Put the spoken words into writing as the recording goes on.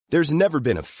There's never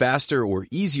been a faster or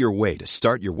easier way to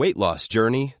start your weight loss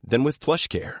journey than with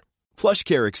PlushCare.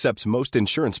 PlushCare accepts most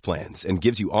insurance plans and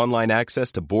gives you online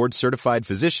access to board-certified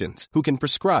physicians who can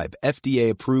prescribe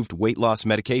FDA-approved weight loss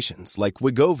medications like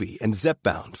Wegovy and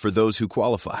Zepbound for those who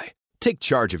qualify. Take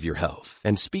charge of your health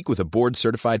and speak with a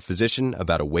board-certified physician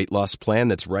about a weight loss plan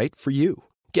that's right for you.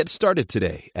 Get started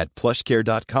today at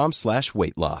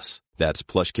plushcare.com/weight loss. That's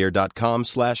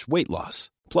plushcare.com/weight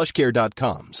loss.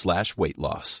 plushcare.com/weight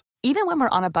loss. Even when we're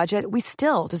on a budget, we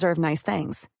still deserve nice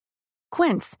things.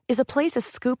 Quince is a place to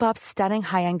scoop up stunning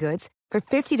high-end goods for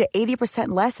 50 to 80%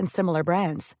 less than similar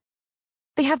brands.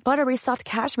 They have buttery soft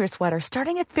cashmere sweaters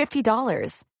starting at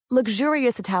 $50,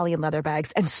 luxurious Italian leather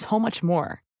bags, and so much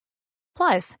more.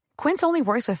 Plus, Quince only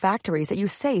works with factories that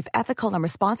use safe, ethical, and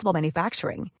responsible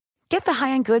manufacturing. Get the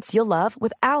high-end goods you'll love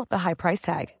without the high price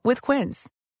tag with Quince.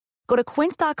 Go to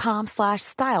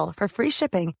quince.com/style for free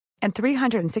shipping and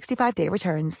 365-day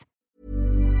returns.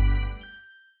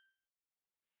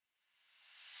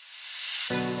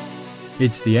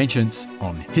 It's The Ancients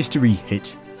on History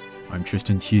Hit. I'm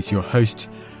Tristan Hughes, your host,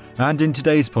 and in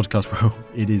today's podcast, well,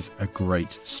 it is a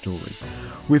great story.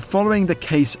 We're following the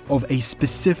case of a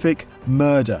specific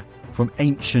murder from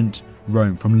ancient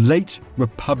Rome, from late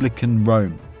Republican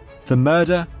Rome. The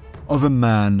murder of a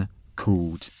man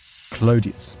called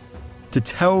Clodius. To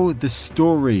tell the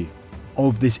story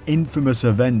of this infamous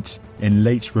event in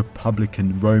late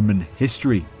Republican Roman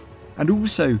history, and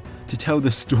also to tell the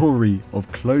story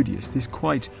of Clodius, this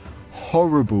quite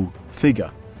horrible figure,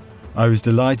 I was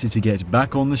delighted to get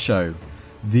back on the show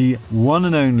the one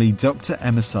and only Dr.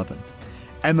 Emma Southern.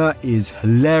 Emma is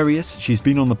hilarious. She's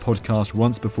been on the podcast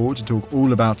once before to talk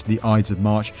all about the Ides of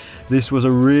March. This was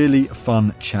a really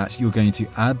fun chat. You're going to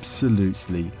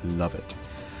absolutely love it.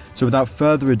 So without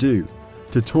further ado,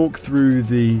 to talk through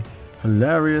the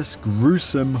hilarious,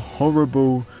 gruesome,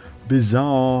 horrible,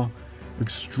 bizarre,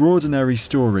 extraordinary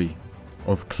story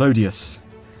of Clodius,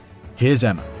 here's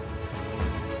Emma.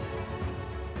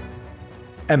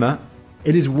 Emma,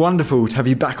 it is wonderful to have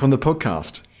you back on the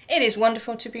podcast. It is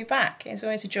wonderful to be back. It's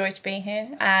always a joy to be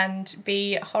here and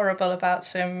be horrible about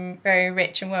some very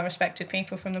rich and well-respected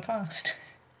people from the past.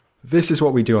 This is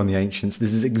what we do on The Ancients.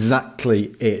 This is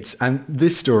exactly it. And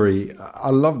this story, I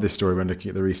love this story when looking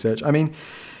at the research. I mean,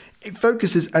 it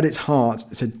focuses at its heart,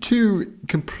 so two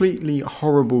completely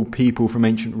horrible people from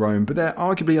ancient Rome, but they're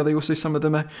arguably, are they also some of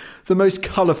them are the most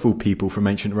colourful people from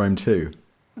ancient Rome too?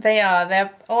 They are.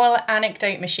 They're all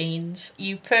anecdote machines.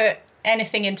 You put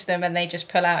anything into them and they just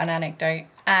pull out an anecdote.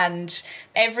 And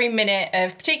every minute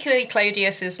of particularly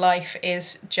Clodius's life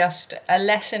is just a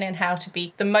lesson in how to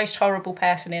be the most horrible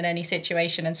person in any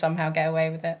situation and somehow get away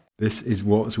with it. This is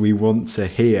what we want to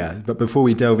hear. But before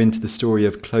we delve into the story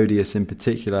of Clodius in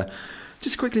particular,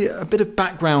 just quickly a bit of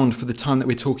background for the time that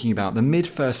we're talking about, the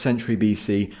mid-1st century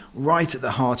BC, right at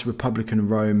the heart of Republican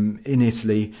Rome in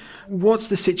Italy. What's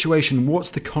the situation?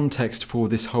 What's the context for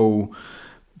this whole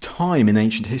time in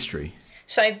ancient history?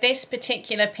 So this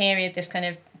particular period, this kind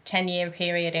of 10-year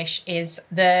period-ish, is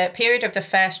the period of the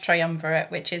First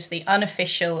Triumvirate, which is the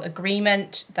unofficial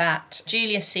agreement that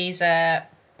Julius Caesar,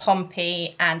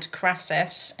 Pompey and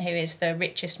Crassus, who is the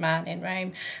richest man in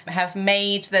Rome, have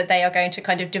made, that they are going to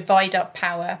kind of divide up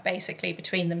power basically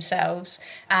between themselves,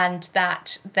 and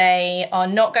that they are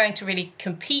not going to really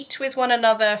compete with one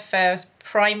another for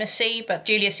primacy, but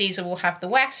Julius Caesar will have the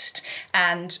West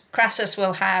and Crassus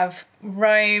will have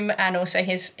Rome and also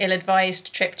his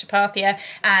ill-advised trip to Parthia,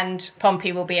 and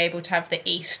Pompey will be able to have the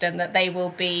East, and that they will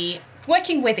be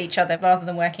working with each other rather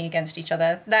than working against each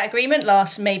other. That agreement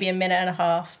lasts maybe a minute and a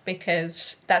half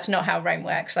because that's not how Rome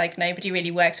works. Like, nobody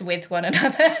really works with one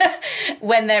another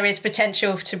when there is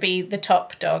potential to be the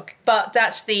top dog. But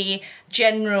that's the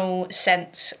general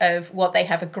sense of what they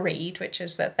have agreed, which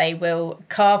is that they will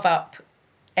carve up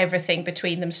everything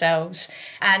between themselves.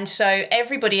 And so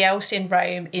everybody else in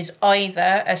Rome is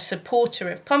either a supporter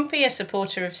of Pompey, a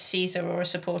supporter of Caesar, or a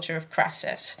supporter of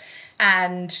Crassus,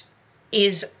 and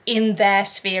is in their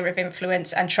sphere of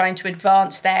influence and trying to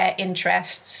advance their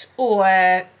interests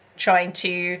or trying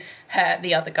to hurt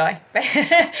the other guy.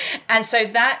 And so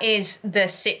that is the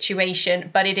situation,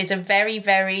 but it is a very,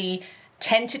 very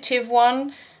tentative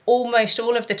one. Almost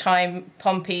all of the time,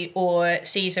 Pompey or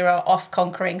Caesar are off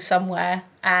conquering somewhere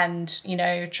and, you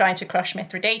know, trying to crush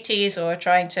Mithridates or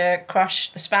trying to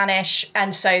crush the Spanish.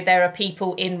 And so there are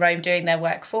people in Rome doing their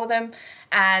work for them.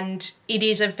 And it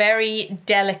is a very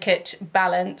delicate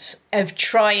balance of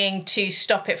trying to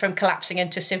stop it from collapsing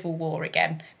into civil war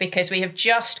again, because we have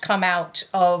just come out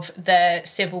of the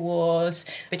civil wars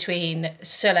between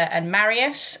Sulla and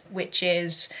Marius, which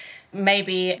is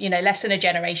maybe, less than a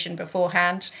generation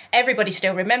beforehand. Everybody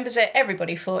still remembers it.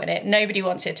 Everybody fought in it. Nobody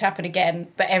wants it to happen again,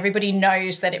 but everybody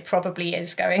knows that it probably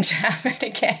is going to happen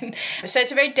again. So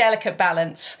it's a very delicate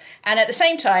balance. And at the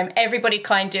same time, everybody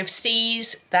kind of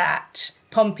sees that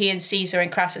Pompey and Caesar and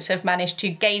Crassus have managed to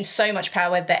gain so much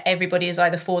power that everybody is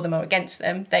either for them or against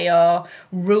them. They are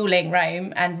ruling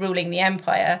Rome and ruling the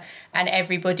empire, and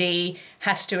everybody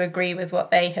has to agree with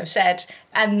what they have said.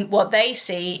 And what they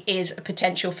see is a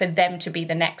potential for them to be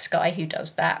the next guy who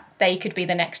does that. They could be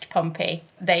the next Pompey.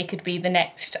 They could be the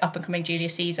next up-and-coming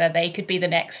Julius Caesar. They could be the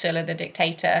next Sulla the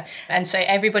dictator. And so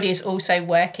everybody is also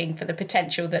working for the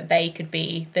potential that they could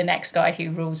be the next guy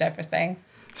who rules everything.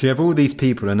 So you have all these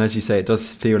people, and as you say, it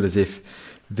does feel as if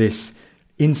this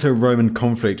inter-Roman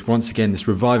conflict, once again, this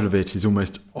revival of it is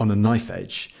almost on a knife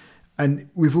edge. And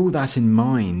with all that in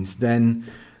mind,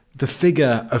 then the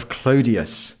figure of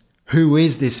Clodius, who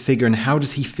is this figure and how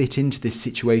does he fit into this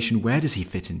situation? Where does he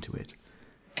fit into it?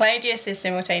 Clodius is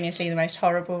simultaneously the most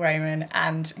horrible Roman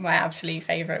and my absolute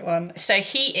favourite one. So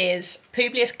he is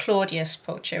Publius Claudius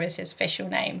Pulcher is his official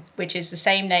name, which is the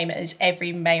same name as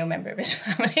every male member of his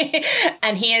family.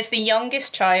 And he is the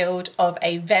youngest child of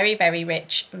a very, very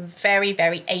rich, very,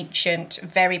 very ancient,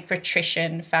 very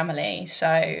patrician family.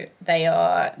 So they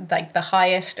are like the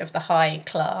highest of the high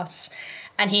class.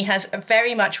 And he has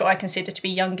very much what I consider to be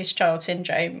youngest child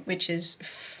syndrome, which is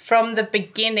from the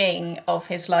beginning of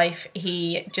his life,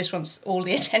 he just wants all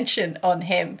the attention on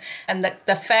him. And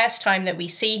the first time that we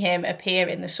see him appear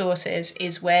in the sources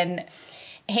is when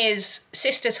his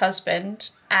sister's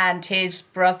husband and his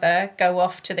brother go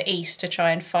off to the east to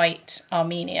try and fight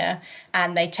Armenia.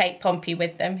 And they take Pompey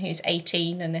with them, who's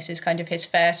 18. And this is kind of his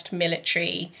first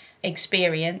military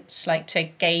experience, like to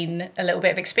gain a little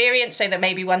bit of experience so that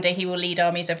maybe one day he will lead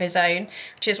armies of his own,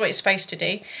 which is what he's supposed to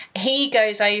do. He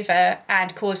goes over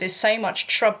and causes so much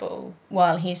trouble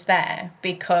while he's there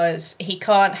because he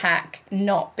can't hack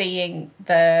not being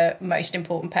the most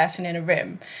important person in a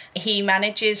room. He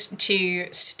manages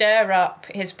to stir up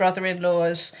his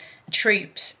brother-in-law's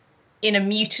troops in a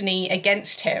mutiny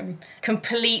against him,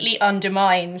 completely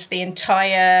undermines the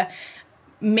entire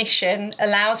mission,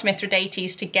 allows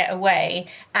Mithridates to get away,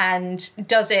 and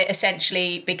does it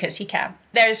essentially because he can.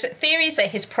 There's theories that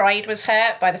his pride was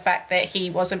hurt by the fact that he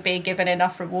wasn't being given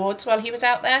enough rewards while he was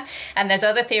out there, and there's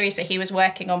other theories that he was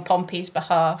working on Pompey's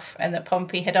behalf and that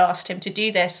Pompey had asked him to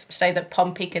do this so that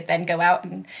Pompey could then go out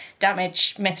and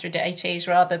damage Mithridates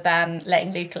rather than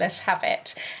letting Lucullus have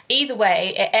it. Either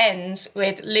way, it ends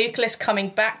with Lucullus coming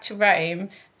back to Rome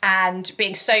and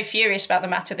being so furious about the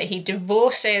matter that he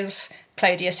divorces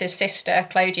Clodius's sister,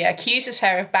 Clodia, accuses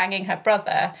her of banging her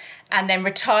brother, and then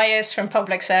retires from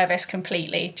public service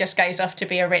completely, just goes off to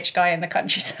be a rich guy in the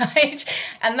countryside.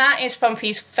 And that is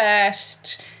Pompey's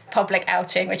first public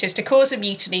outing, which is to cause a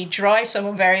mutiny, drive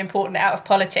someone very important out of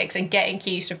politics, and get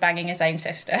accused of banging his own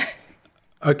sister.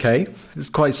 Okay, it's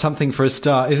quite something for a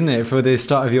start, isn't it, for the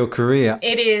start of your career?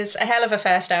 It is a hell of a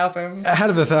first album. A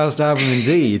hell of a first album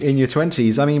indeed, in your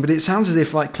 20s. I mean, but it sounds as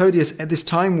if, like, Clodius, at this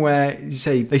time where, you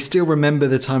say, they still remember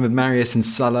the time of Marius and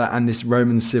Sulla and this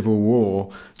Roman civil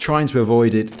war, trying to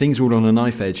avoid it, things were all on a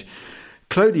knife edge.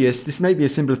 Clodius, this may be a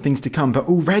symbol of things to come, but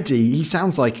already he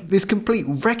sounds like this complete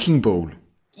wrecking ball.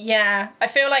 Yeah, I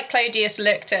feel like Clodius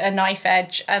looked at a knife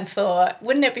edge and thought,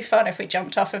 wouldn't it be fun if we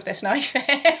jumped off of this knife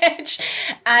edge?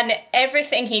 And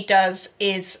everything he does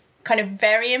is kind of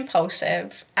very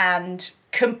impulsive and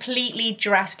completely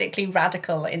drastically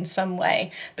radical in some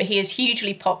way, but he is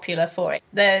hugely popular for it.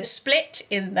 The split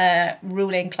in the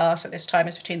ruling class at this time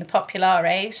is between the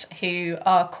populares, who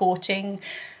are courting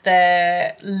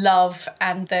the love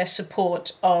and the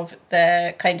support of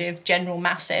the kind of general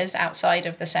masses outside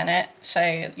of the Senate,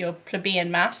 so your plebeian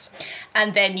mass.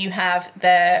 And then you have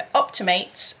the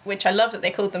optimates, which I love that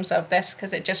they called themselves this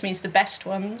because it just means the best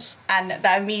ones, and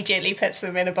that immediately puts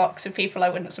them in a box of people I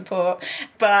wouldn't support.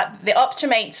 But the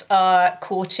optimates are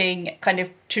courting kind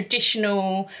of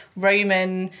traditional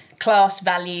Roman class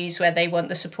values where they want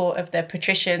the support of the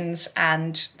patricians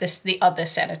and the other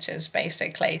senators,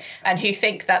 basically, and who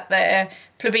think that the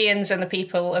plebeians and the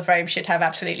people of Rome should have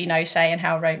absolutely no say in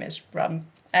how Rome is run.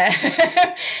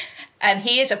 And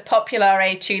he is a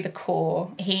populare to the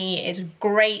core. He is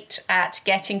great at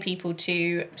getting people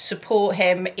to support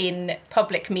him in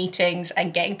public meetings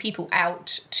and getting people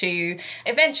out to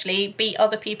eventually beat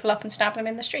other people up and stab them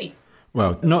in the street.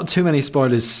 Well, not too many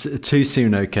spoilers too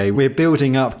soon, okay? We're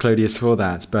building up Clodius for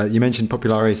that, but you mentioned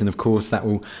populares, and of course that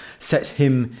will set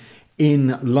him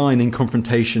in line, in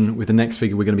confrontation with the next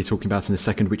figure we're going to be talking about in a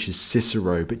second, which is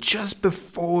Cicero. But just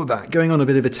before that, going on a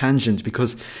bit of a tangent,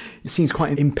 because it seems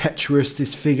quite impetuous,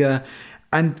 this figure,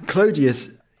 And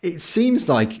Clodius, it seems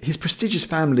like his prestigious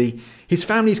family, his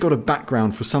family's got a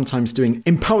background for sometimes doing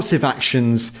impulsive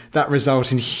actions that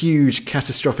result in huge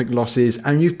catastrophic losses.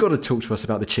 And you've got to talk to us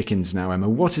about the chickens now, Emma.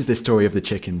 What is the story of the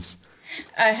chickens?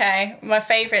 Okay, my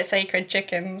favourite sacred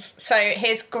chickens. So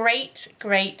his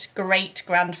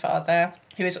great-great-great-grandfather,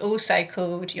 who is also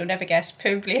called, you'll never guess,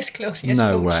 Publius Clodius.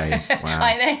 No way. Wow.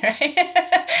 I know, right?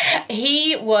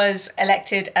 He was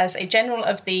elected as a general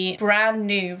of the brand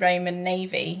new Roman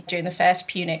navy during the First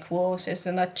Punic War. So it's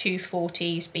in the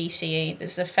 240s BCE.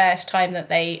 This is the first time that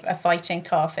they are fighting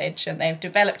Carthage, and they've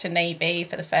developed a navy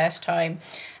for the first time.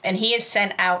 And he is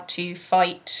sent out to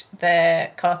fight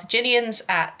the Carthaginians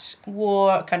at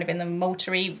war, kind of in the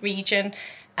Maltari region.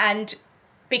 And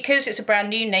because it's a brand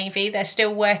new navy, they're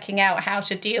still working out how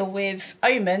to deal with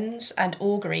omens and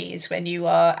auguries when you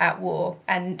are at war.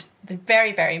 And they're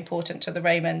very, very important to the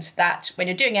Romans that when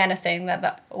you're doing anything, that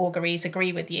the auguries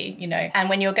agree with you, you know. And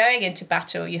when you're going into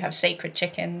battle, you have sacred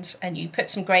chickens, and you put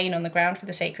some grain on the ground for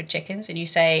the sacred chickens, and you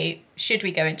say, should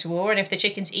we go into war? And if the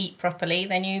chickens eat properly,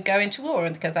 then you go into war,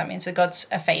 because that means the gods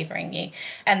are favouring you.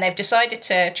 And they've decided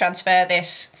to transfer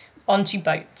this onto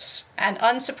boats. And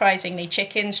unsurprisingly,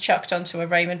 chickens chucked onto a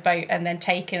Roman boat and then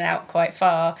taken out quite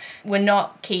far were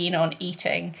not keen on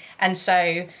eating. And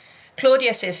so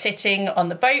Clodius is sitting on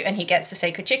the boat and he gets the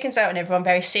sacred chickens out, and everyone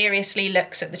very seriously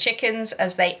looks at the chickens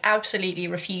as they absolutely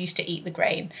refuse to eat the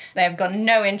grain. They have got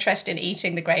no interest in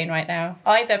eating the grain right now,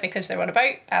 either because they're on a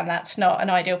boat and that's not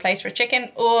an ideal place for a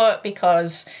chicken, or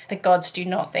because the gods do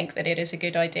not think that it is a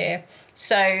good idea.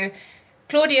 So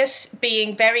Clodius,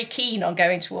 being very keen on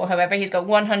going to war, however, he's got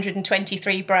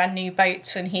 123 brand new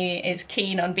boats and he is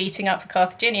keen on beating up the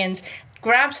Carthaginians,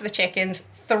 grabs the chickens,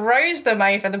 throws them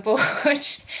over the board,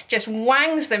 just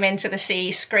wangs them into the sea,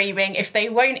 screaming, if they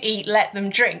won't eat, let them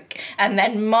drink, and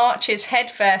then marches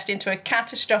headfirst into a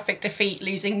catastrophic defeat,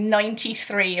 losing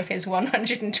 93 of his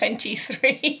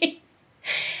 123.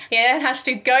 He then has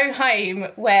to go home,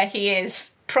 where he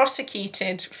is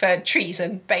prosecuted for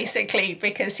treason, basically,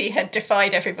 because he had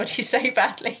defied everybody so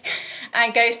badly,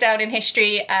 and goes down in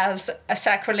history as a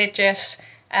sacrilegious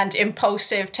and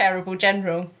impulsive, terrible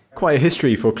general. Quite a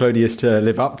history for Clodius to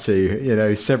live up to, you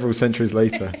know, several centuries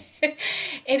later.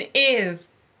 It is.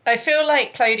 I feel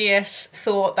like Clodius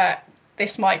thought that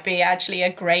this might be actually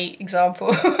a great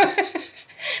example.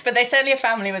 But they're certainly a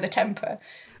family with a temper.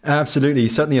 Absolutely,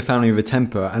 certainly a family with a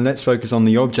temper. And let's focus on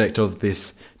the object of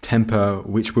this temper,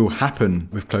 which will happen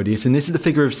with Clodius. And this is the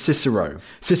figure of Cicero.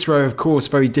 Cicero, of course,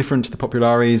 very different to the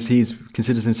populares. He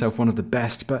considers himself one of the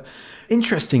best. But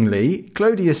interestingly,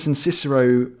 Clodius and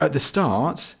Cicero at the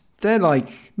start, they're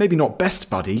like, maybe not best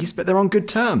buddies, but they're on good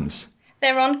terms.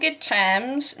 They're on good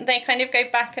terms. They kind of go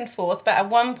back and forth, but at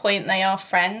one point they are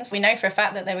friends. We know for a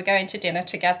fact that they were going to dinner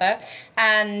together.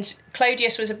 And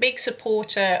Clodius was a big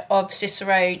supporter of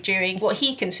Cicero during what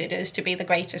he considers to be the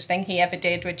greatest thing he ever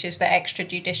did, which is the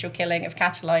extrajudicial killing of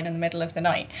Catiline in the middle of the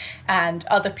night. And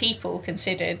other people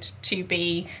considered to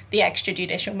be the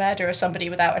extrajudicial murder of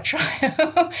somebody without a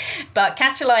trial. But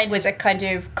Catiline was a kind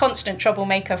of constant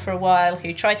troublemaker for a while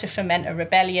who tried to foment a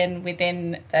rebellion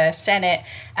within the Senate,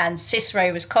 and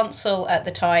Cicero was consul at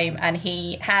the time, and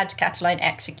he had Catiline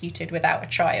executed without a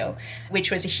trial, which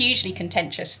was a hugely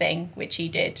contentious thing, which he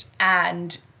did.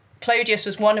 And Clodius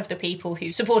was one of the people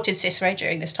who supported Cicero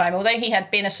during this time, although he had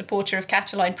been a supporter of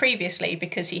Catiline previously,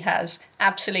 because he has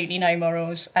absolutely no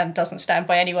morals and doesn't stand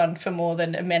by anyone for more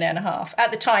than a minute and a half.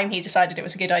 At the time, he decided it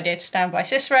was a good idea to stand by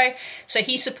Cicero, so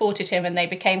he supported him, and they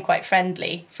became quite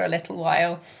friendly for a little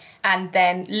while. And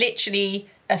then literally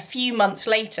a few months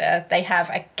later, they have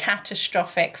a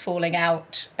catastrophic falling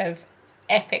out of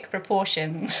epic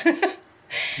proportions.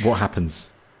 What happens?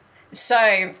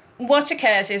 So what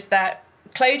occurs is that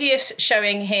Clodius,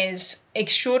 showing his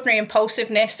extraordinary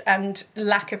impulsiveness and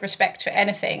lack of respect for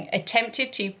anything,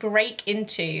 attempted to break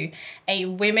into a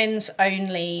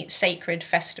women's-only sacred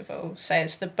festival. So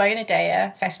it's the Bona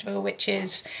Dea festival, which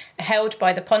is held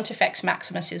by the Pontifex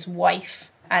Maximus's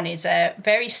wife, and is a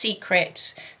very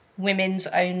secret women's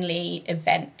only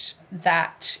event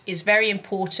that is very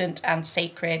important and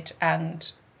sacred,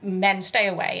 and men stay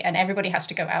away and everybody has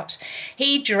to go out.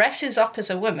 He dresses up as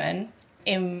a woman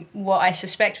in what I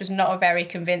suspect was not a very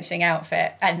convincing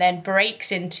outfit, and then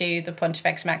breaks into the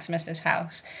Pontifex Maximus's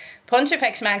house.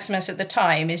 Pontifex Maximus at the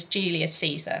time is Julius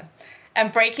Caesar,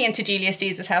 and breaking into Julius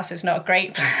Caesar's house is not a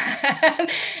great plan.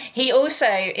 He also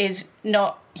is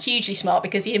not hugely smart,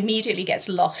 because he immediately gets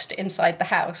lost inside the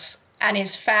house. and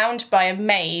is found by a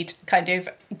maid kind of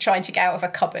trying to get out of a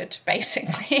cupboard,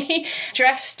 basically,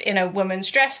 dressed in a woman's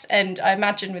dress, and I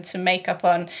imagine with some makeup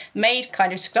on. Maid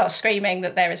kind of starts screaming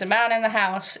that there is a man in the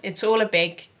house. It's all a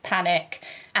big panic,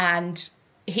 and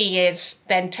he is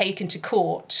then taken to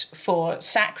court for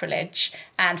sacrilege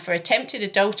and for attempted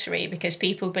adultery because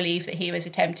people believe that he was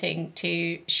attempting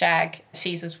to shag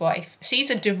Caesar's wife.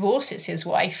 Caesar divorces his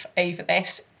wife over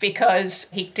this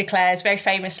because he declares very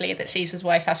famously that Caesar's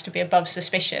wife has to be above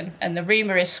suspicion, and the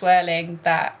rumour is swirling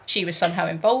that she was somehow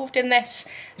involved in this.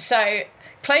 So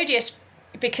Clodius,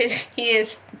 because he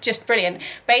is just brilliant,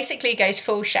 basically goes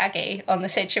full Shaggy on the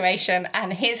situation,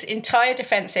 and his entire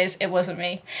defence is, it wasn't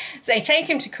me. They take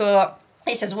him to court.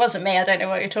 He says, it wasn't me, I don't know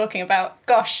what you're talking about.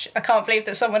 Gosh, I can't believe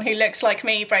that someone who looks like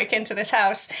me broke into this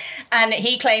house. And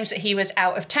he claims that he was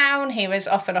out of town, he was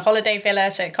off on a holiday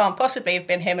villa, so it can't possibly have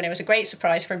been him, and it was a great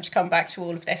surprise for him to come back to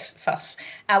all of this fuss.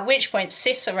 At which point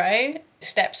Cicero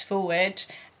steps forward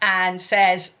and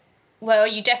says, well,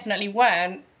 you definitely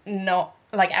weren't not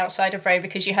like outside of Rome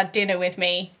because you had dinner with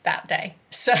me that day.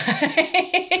 So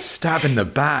stab in the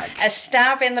back. A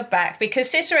stab in the back, because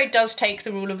Cicero does take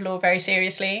the rule of law very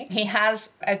seriously. He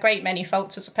has a great many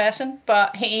faults as a person,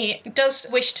 but he does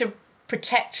wish to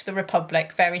protect the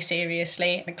Republic very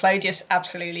seriously, and Clodius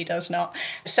absolutely does not.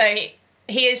 So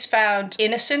he is found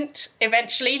innocent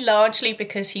eventually, largely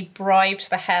because he bribed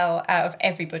the hell out of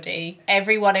everybody.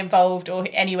 Everyone involved or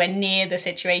anywhere near the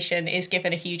situation is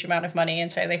given a huge amount of money,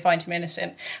 and so they find him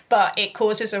innocent. But it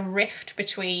causes a rift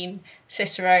between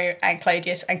Cicero and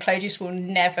Clodius will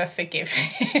never forgive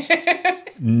him.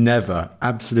 Never,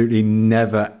 absolutely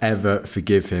never, ever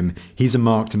forgive him. He's a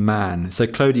marked man. So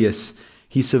Clodius,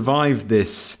 he survived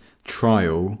this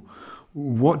trial.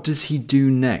 What does he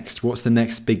do next? What's the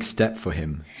next big step for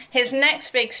him? His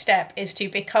next big step is to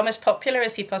become as popular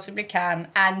as he possibly can,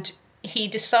 and he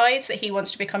decides that he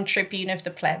wants to become tribune of the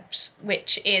plebs,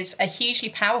 which is a hugely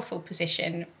powerful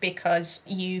position because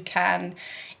you can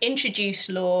introduce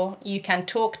law, you can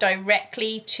talk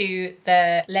directly to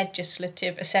the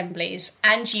legislative assemblies,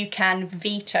 and you can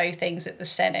veto things that the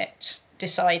Senate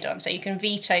decide on. So you can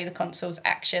veto the consul's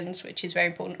actions, which is very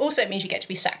important. Also, it means you get to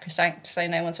be sacrosanct, so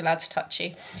no one's allowed to touch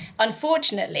you.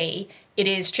 Unfortunately, it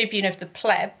is tribune of the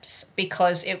plebs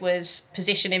because it was a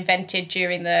position invented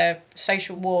during the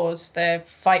social wars, the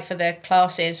fight for the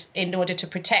classes, in order to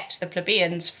protect the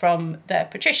plebeians from the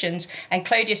patricians, and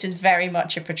Clodius is very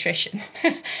much a patrician.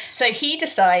 So he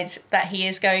decides that he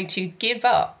is going to give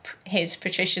up his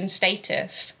patrician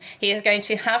status. He is going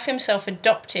to have himself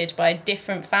adopted by a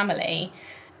different family,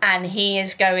 and he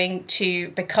is going to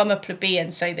become a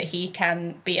plebeian so that he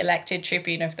can be elected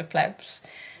tribune of the plebs.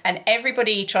 And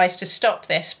everybody tries to stop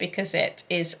this because it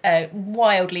is a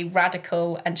wildly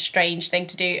radical and strange thing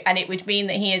to do. And it would mean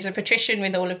that he is a patrician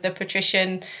with all of the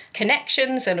patrician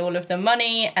connections and all of the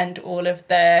money and all of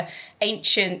the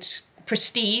ancient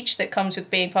prestige that comes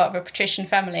with being part of a patrician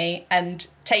family, and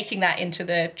taking that into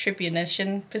the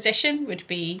tribunician position would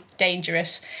be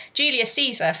dangerous. Julius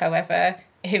Caesar, however,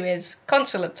 who is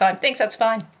consul at the time, thinks that's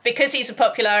fine because he's a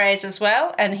populares as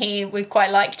well, and he would quite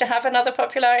like to have another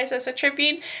populares as a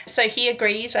tribune. So he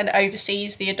agrees and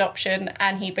oversees the adoption,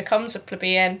 and he becomes a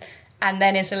plebeian and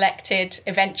then is elected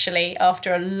eventually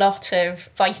after a lot of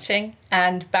fighting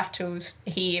and battles.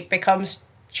 He becomes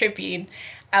tribune,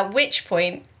 at which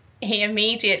point he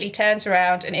immediately turns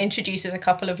around and introduces a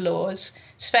couple of laws.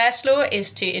 His first law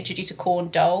is to introduce a corn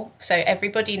dole. So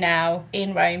everybody now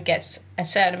in Rome gets a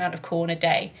certain amount of corn a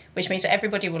day, which means that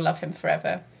everybody will love him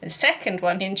forever. The second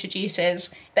one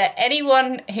introduces that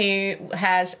anyone who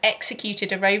has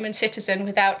executed a Roman citizen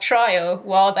without trial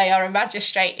while they are a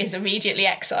magistrate is immediately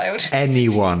exiled.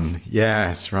 Anyone.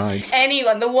 Yes, right.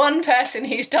 Anyone. The one person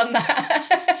who's done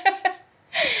that.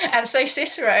 And so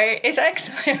Cicero is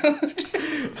exiled.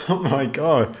 Oh my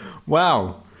God.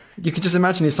 Wow. You can just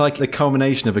imagine it's like the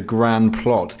culmination of a grand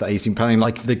plot that he's been planning,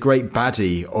 like the great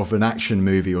baddie of an action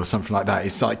movie or something like that.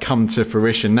 It's like come to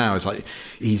fruition now. It's like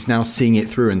he's now seeing it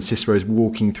through and Cicero's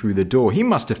walking through the door. He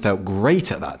must have felt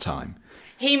great at that time.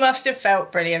 He must have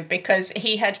felt brilliant because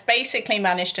he had basically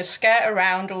managed to skirt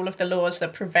around all of the laws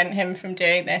that prevent him from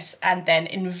doing this, and then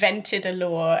invented a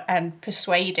law and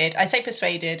persuaded, I say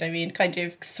persuaded, I mean kind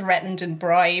of threatened and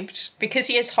bribed, because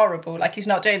he is horrible. Like, he's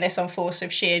not doing this on force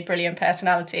of sheer brilliant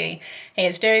personality. He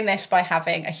is doing this by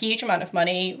having a huge amount of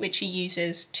money, which he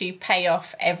uses to pay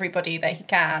off everybody that he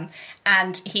can.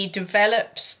 And he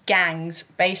develops gangs,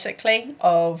 basically,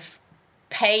 of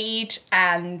paid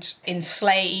and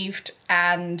enslaved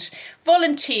and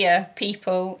volunteer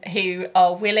people who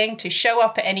are willing to show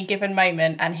up at any given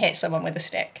moment and hit someone with a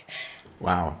stick.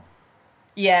 Wow.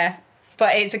 Yeah.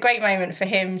 But it's a great moment for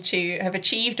him to have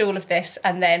achieved all of this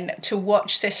and then to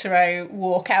watch Cicero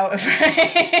walk out of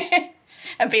Rome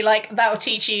and be like, that'll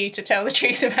teach you to tell the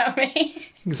truth about me.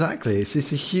 Exactly. It's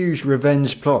a huge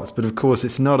revenge plot, but of course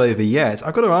it's not over yet.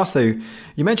 I've got to ask though,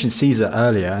 you mentioned Caesar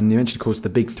earlier, and you mentioned, of course, the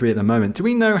big three at the moment. Do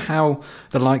we know how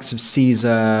the likes of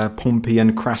Caesar, Pompey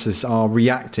and Crassus are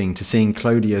reacting to seeing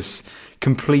Clodius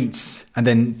complete and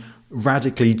then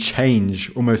radically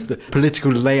change almost the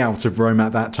political layout of Rome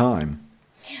at that time?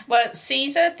 Well,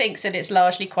 Caesar thinks that it's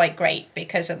largely quite great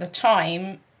because at the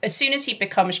time, as soon as he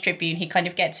becomes tribune, he kind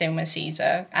of gets in with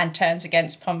Caesar and turns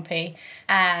against Pompey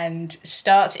and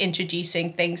starts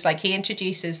introducing things like he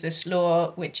introduces this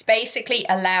law which basically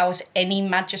allows any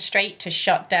magistrate to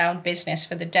shut down business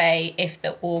for the day if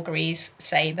the auguries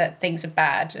say that things are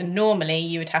bad. And normally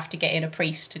you would have to get in a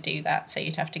priest to do that. So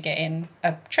you'd have to get in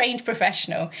a trained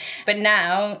professional. But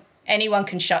now anyone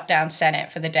can shut down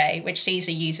Senate for the day, which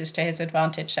Caesar uses to his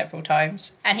advantage several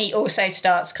times. And he also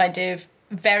starts kind of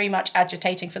very much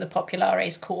agitating for the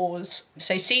populares cause.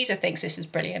 So Caesar thinks this is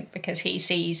brilliant because he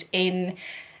sees in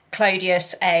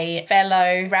Clodius a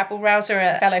fellow rabble-rouser,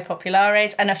 a fellow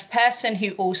populares, and a person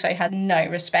who also has no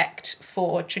respect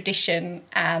for tradition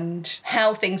and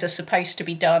how things are supposed to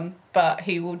be done, but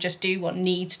who will just do what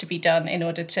needs to be done in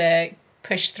order to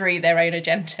push through their own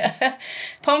agenda.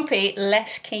 Pompey,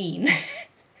 less keen.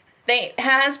 He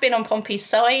has been on Pompey's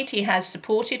side. He has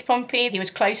supported Pompey. He was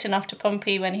close enough to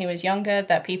Pompey when he was younger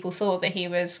that people thought that he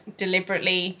was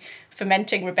deliberately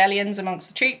fomenting rebellions amongst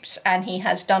the troops, and he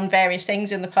has done various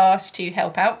things in the past to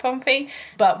help out Pompey.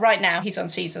 But right now he's on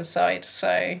Caesar's side.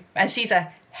 And Caesar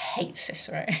hates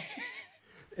Cicero.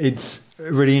 It's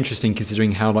really interesting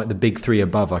considering how like the big three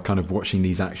above are kind of watching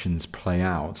these actions play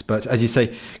out. But as you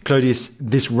say, Clodius,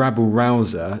 this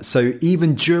rabble-rouser, so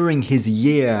even during his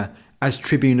year as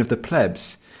tribune of the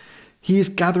plebs, he is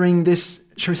gathering this,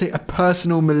 shall we say, a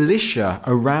personal militia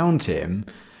around him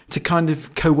to kind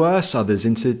of coerce others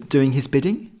into doing his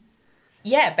bidding?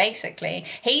 Yeah, basically.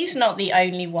 He's not the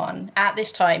only one. At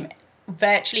this time,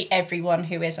 virtually everyone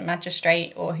who is a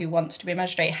magistrate or who wants to be a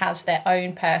magistrate has their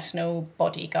own personal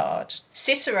bodyguard.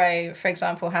 Cicero, for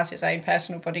example, has his own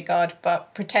personal bodyguard,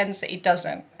 but pretends that he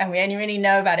doesn't. And we only really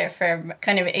know about it from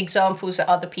kind of examples that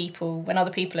other people, when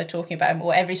other people are talking about him,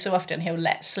 or every so often he'll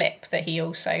let slip that he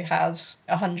also has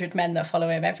 100 men that follow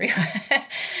him everywhere.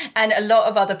 And a lot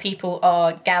of other people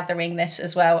are gathering this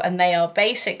as well. And they are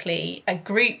basically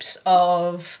groups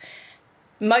of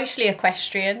mostly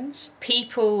equestrians,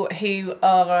 people who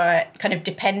are kind of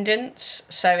dependents.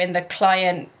 So in the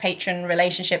client-patron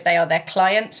relationship, they are their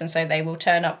clients, and so they will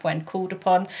turn up when called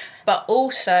upon. But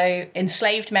also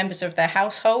enslaved members of their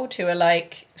household who are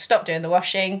like, stop doing the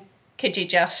washing, could you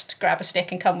just grab a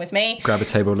stick and come with me? Grab a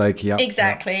table leg, yeah.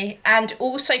 Exactly. Yep. And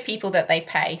also people that they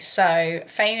pay. So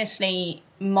famously,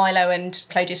 Milo and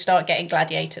Clodius start getting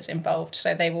gladiators involved.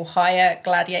 So they will hire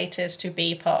gladiators to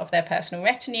be part of their personal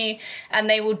retinue, and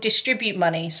they will distribute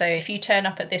money. So if you turn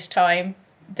up at this time,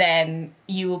 then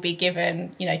you will be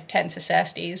given, 10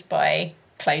 sesterces by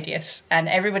Clodius. And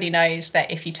everybody knows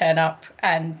that if you turn up,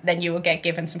 and then you will get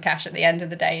given some cash at the end of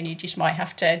the day, and you just might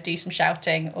have to do some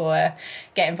shouting or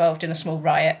get involved in a small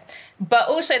riot. But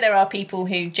also there are people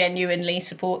who genuinely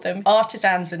support them.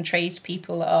 Artisans and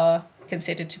tradespeople are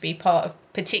considered to be part of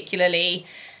particularly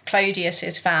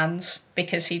Clodius's fans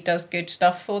because he does good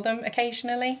stuff for them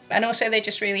occasionally. And also they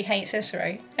just really hate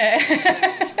Cicero.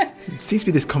 It seems to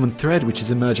be this common thread which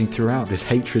is emerging throughout, this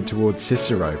hatred towards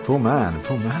Cicero. Poor man,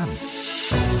 poor man.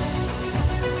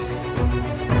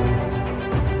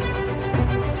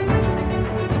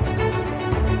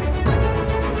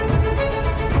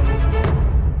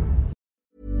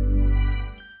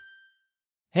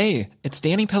 Hey, it's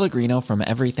Danny Pellegrino from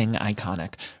Everything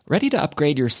Iconic. Ready to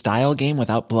upgrade your style game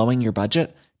without blowing your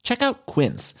budget? Check out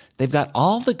Quince. They've got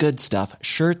all the good stuff,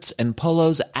 shirts and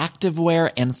polos,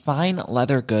 activewear, and fine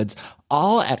leather goods,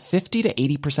 all at 50 to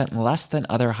 80% less than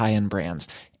other high-end brands.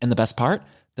 And the best part?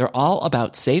 They're all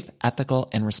about safe, ethical,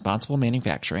 and responsible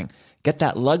manufacturing. Get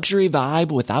that luxury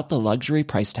vibe without the luxury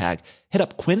price tag. Hit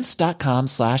up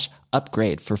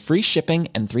quince.com/upgrade for free shipping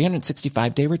and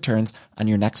 365-day returns on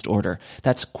your next order.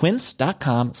 That's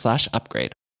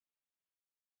quince.com/upgrade.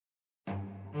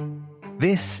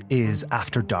 This is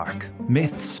After Dark,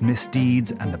 myths,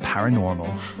 misdeeds and the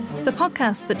paranormal. The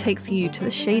podcast that takes you to the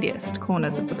shadiest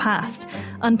corners of the past,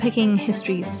 unpicking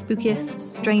history's spookiest,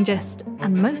 strangest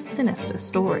and most sinister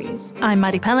stories. I'm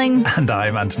Maddie Pelling. And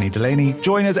I'm Anthony Delaney.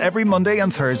 Join us every Monday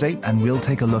and Thursday and we'll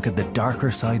take a look at the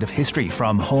darker side of history,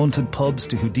 from haunted pubs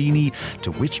to Houdini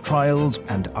to witch trials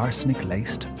and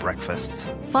arsenic-laced breakfasts.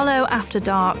 Follow After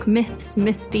Dark, myths,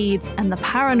 misdeeds and the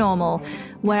paranormal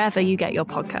wherever you get your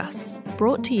podcasts.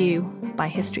 Brought to you by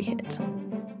History Hit.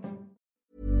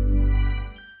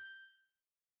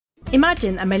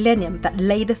 Imagine a millennium that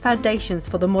laid the foundations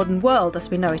for the modern world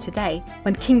as we know it today,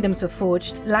 when kingdoms were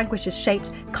forged, languages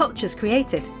shaped, cultures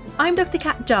created. I'm Dr.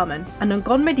 Kat Jarman, and on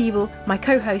Gone Medieval, my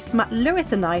co-host Matt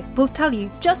Lewis and I will tell you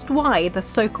just why the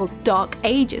so-called Dark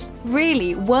Ages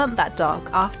really weren't that dark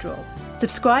after all.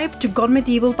 Subscribe to Gone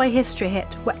Medieval by History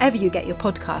Hit wherever you get your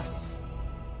podcasts.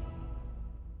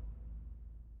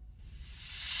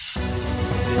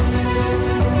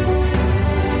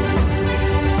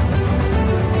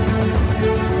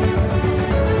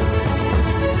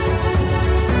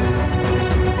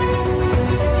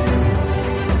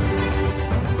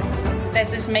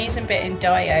 There's this amazing bit in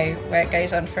Dio where it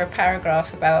goes on for a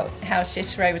paragraph about how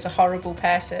Cicero was a horrible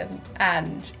person,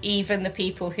 and even the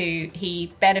people who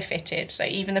he benefited, so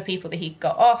even the people that he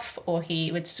got off or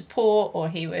he would support or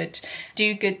he would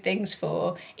do good things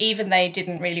for, even they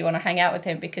didn't really want to hang out with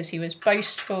him because he was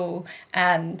boastful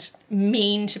and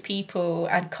mean to people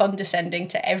and condescending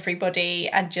to everybody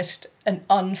and just an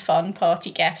unfun party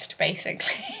guest,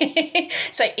 basically.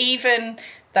 So even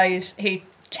those who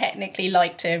technically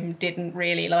liked him didn't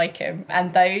really like him,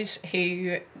 and those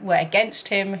who were against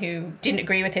him, who didn't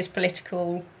agree with his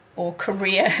political or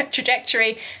career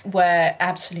trajectory, were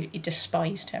absolutely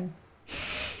despised him.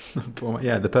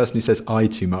 Yeah, the person who says I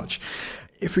too much.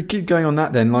 If we keep going on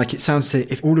that then, like, it sounds as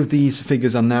if all of these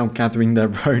figures are now gathering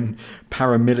their own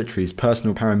paramilitaries,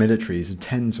 personal paramilitaries of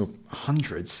tens or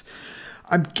hundreds,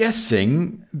 I'm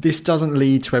guessing this doesn't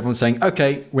lead to everyone saying,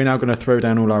 OK, we're now going to throw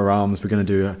down all our arms, we're going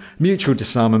to do a mutual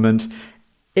disarmament.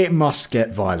 It must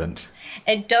get violent.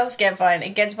 It does get violent.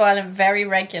 It gets violent very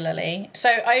regularly. So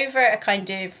over a kind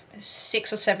of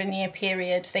 6 or 7 year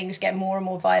period, things get more and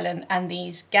more violent, and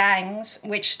these gangs,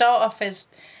 which start off as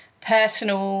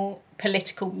personal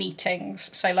political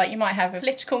meetings, so like you might have a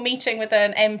political meeting with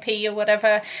an MP or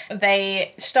whatever,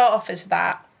 they start off as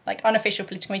that, like unofficial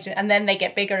political meetings, and then they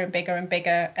get bigger and bigger and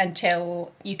bigger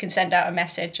until you can send out a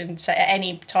message and say at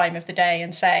any time of the day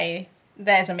and say,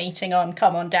 there's a meeting on,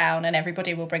 come on down, and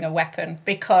everybody will bring a weapon,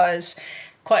 because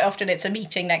quite often it's a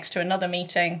meeting next to another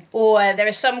meeting, or there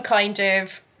is some kind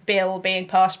of bill being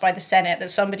passed by the Senate that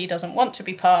somebody doesn't want to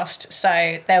be passed,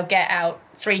 so they'll get out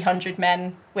 300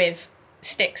 men with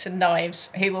sticks and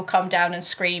knives who will come down and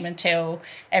scream until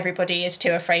everybody is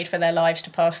too afraid for their lives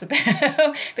to pass the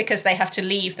bill because they have to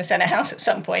leave the Senate House at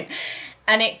some point.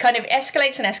 And it kind of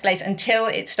escalates and escalates until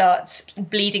it starts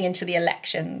bleeding into the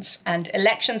elections. And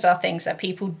elections are things that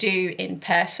people do in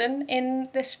person in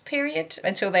this period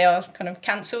until they are kind of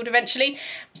cancelled eventually.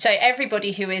 So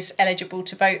everybody who is eligible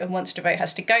to vote and wants to vote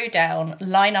has to go down,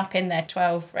 line up in their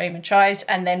 12 Roman tribes,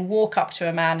 and then walk up to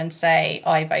a man and say,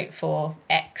 I vote for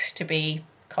X to be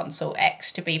consul,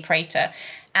 X to be praetor.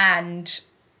 And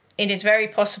it is very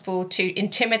possible to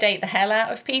intimidate the hell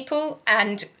out of people,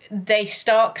 and they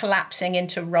start collapsing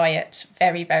into riots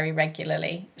very, very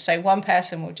regularly. So one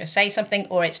person will just say something,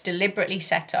 or it's deliberately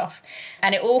set off.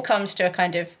 And it all comes to a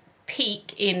kind of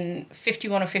peak in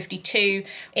 51 or 52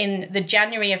 in the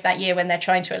January of that year when they're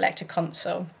trying to elect a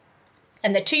consul.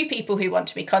 And the two people who want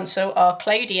to be consul are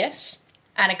Clodius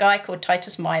and a guy called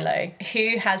Titus Milo,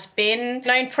 who has been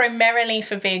known primarily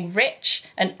for being rich,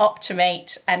 an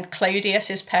optimate, and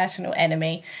Clodius's personal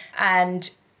enemy. And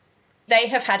they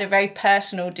have had a very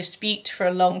personal dispute for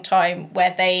a long time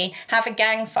where they have a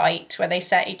gang fight where they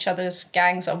set each other's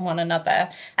gangs on one another,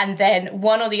 and then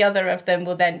one or the other of them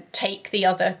will then take the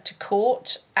other to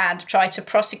court and try to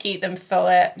prosecute them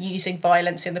for using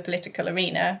violence in the political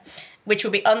arena, which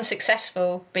will be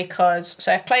unsuccessful because,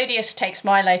 so if Clodius takes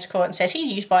Milo to court and says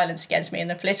he used violence against me in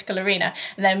the political arena,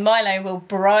 and then Milo will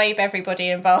bribe everybody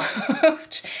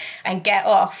involved and get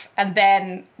off, and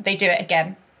then they do it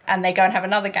again. And they go and have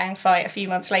another gang fight a few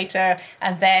months later,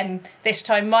 and then this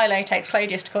time Milo takes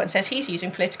Clodius to court and says he's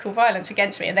using political violence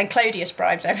against me, and then Clodius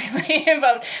bribes everybody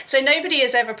involved. So nobody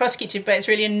is ever prosecuted, but it's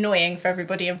really annoying for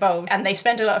everybody involved. And they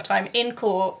spend a lot of time in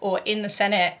court or in the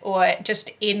Senate or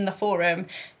just in the forum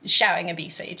shouting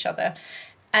abuse at each other.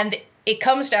 And it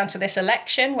comes down to this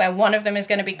election where one of them is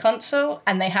going to be consul,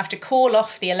 and they have to call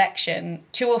off the election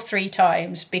 2 or 3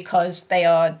 times because they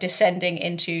are descending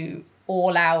into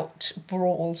all-out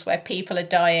brawls where people are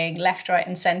dying left, right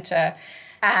and centre.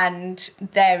 And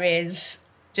there is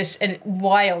just a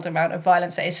wild amount of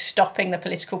violence that is stopping the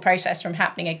political process from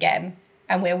happening again.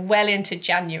 And we're well into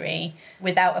January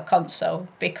without a consul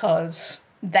because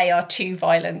they are too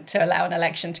violent to allow an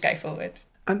election to go forward.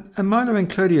 And Milo and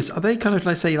Clodius, are they kind of,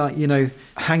 let's say, like,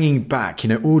 hanging back,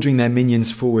 ordering their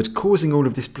minions forward, causing all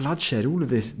of this bloodshed, all of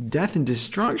this death and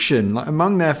destruction, like,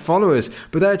 among their followers,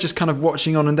 but they're just kind of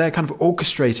watching on and they're kind of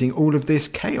orchestrating all of this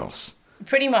chaos?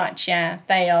 Pretty much, yeah.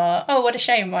 They are, oh, what a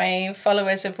shame, my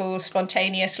followers have all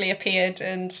spontaneously appeared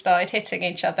and started hitting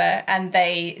each other, and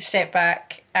they sit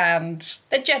back and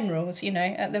the generals,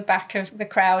 at the back of the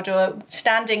crowd or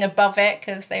standing above it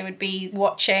because they would be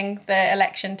watching the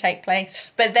election take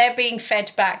place. But they're being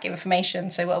fed back information,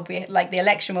 so it'll be like the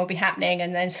election will be happening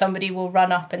and then somebody will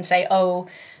run up and say, oh,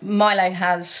 Milo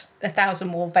has 1,000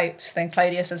 more votes than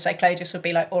Clodius, and so Clodius would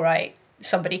be like, all right,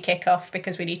 somebody kick off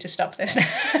because we need to stop this now.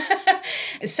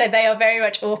 So they are very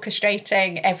much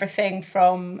orchestrating everything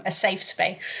from a safe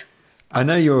space. I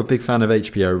know you're a big fan of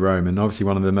HBO Rome, and obviously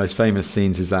one of the most famous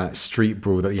scenes is that street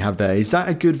brawl that you have there. Is that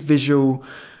a good visual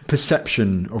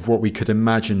perception of what we could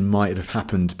imagine might have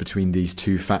happened between these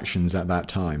two factions at that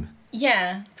time?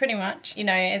 Yeah, pretty much.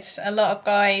 It's a lot of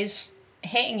guys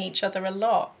hitting each other a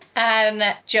lot and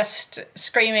just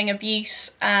screaming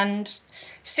abuse, and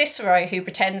Cicero, who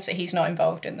pretends that he's not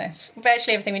involved in this.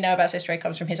 Virtually everything we know about Cicero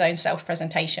comes from his own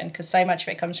self-presentation, because so much of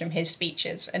it comes from his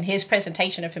speeches. And his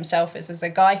presentation of himself is as a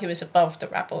guy who is above the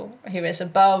rabble, who is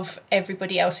above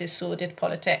everybody else's sordid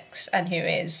politics, and who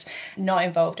is not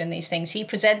involved in these things. He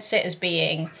presents it as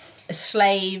being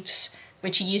slaves,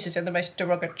 which he uses in the most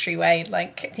derogatory way.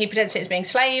 Like, he presents it as being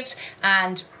slaves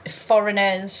and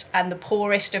foreigners and the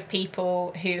poorest of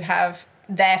people who have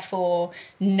therefore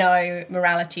no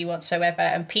morality whatsoever,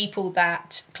 and people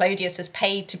that Clodius has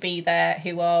paid to be there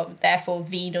who are therefore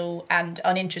venal and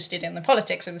uninterested in the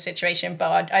politics of the situation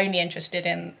but are only interested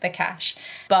in the cash.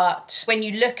 But when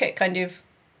you look at kind of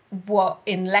what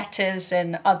in letters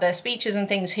and other speeches and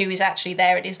things who is actually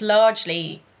there, it is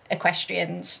largely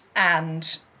equestrians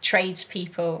and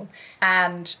tradespeople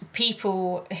and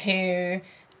people who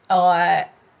are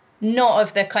not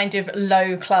of the kind of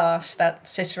low class that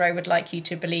Cicero would like you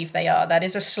to believe they are. That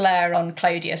is a slur on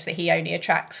Clodius, that he only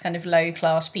attracts kind of low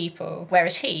class people,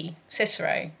 whereas he,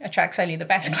 Cicero, attracts only the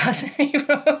best class of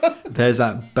people. There's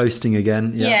that boasting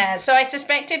again. Yeah, so I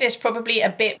suspect it is probably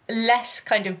a bit less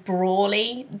kind of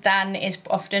brawly than is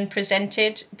often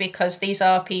presented, because these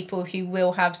are people who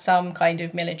will have some kind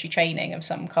of military training of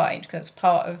some kind, because it's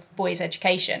part of boys'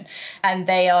 education, and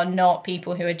they are not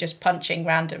people who are just punching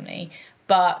randomly.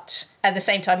 But at the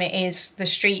same time, it is the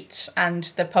streets and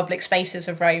the public spaces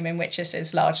of Rome in which this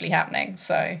is largely happening.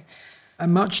 So,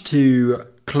 and much to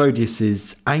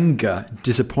Clodius's anger,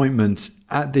 disappointment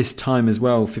at this time as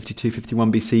well, 52, 51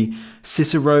 BC,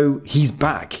 Cicero, he's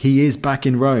back. He is back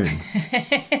in Rome.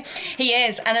 He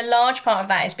is. And a large part of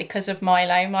that is because of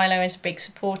Milo. Milo is a big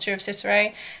supporter of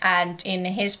Cicero, and in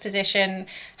his position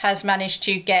has managed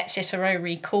to get Cicero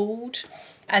recalled.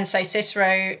 And so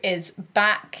Cicero is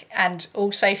back and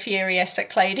also furious at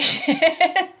Clodius.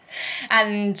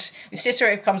 And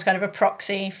Cicero becomes kind of a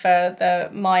proxy for the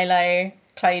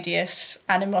Milo-Clodius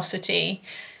animosity.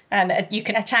 And you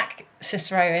can attack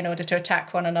Cicero in order to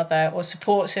attack one another, or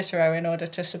support Cicero in order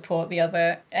to support the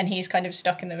other. And he's kind of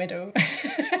stuck in the middle.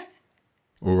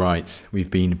 All right,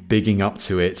 we've been bigging up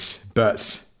to it.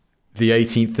 But the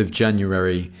 18th of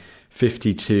January,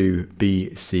 52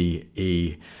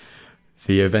 BCE...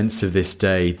 the events of this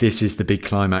day, this is the big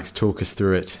climax. Talk us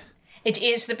through it. It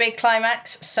is the big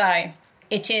climax. So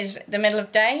it is the middle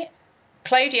of day.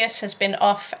 Clodius has been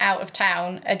off out of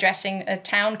town addressing a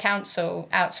town council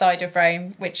outside of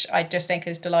Rome, which I just think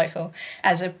is delightful,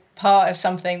 as a part of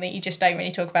something that you just don't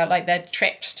really talk about, like their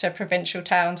trips to provincial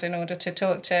towns in order to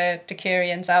talk to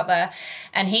decurions out there.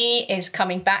 And he is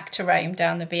coming back to Rome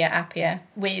down the Via Appia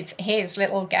with his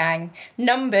little gang.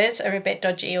 Numbers are a bit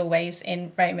dodgy always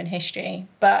in Roman history,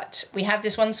 but we have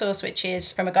this one source which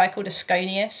is from a guy called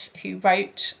Asconius, who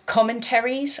wrote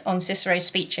commentaries on Cicero's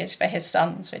speeches for his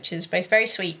sons, which is both very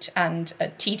sweet and a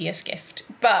tedious gift.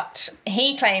 But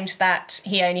he claims that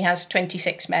he only has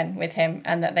 26 men with him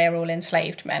and that they're all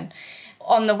enslaved men.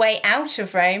 On the way out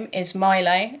of Rome is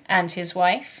Milo and his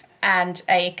wife and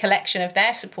a collection of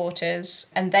their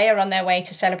supporters, and they are on their way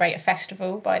to celebrate a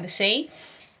festival by the sea.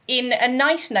 In a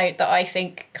nice note that I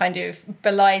think kind of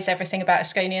belies everything about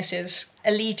Asconius's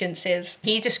allegiances,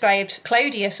 he describes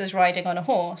Clodius as riding on a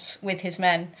horse with his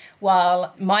men,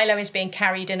 while Milo is being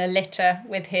carried in a litter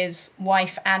with his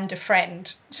wife and a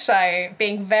friend. So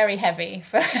being very heavy.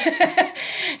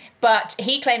 But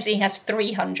he claims he has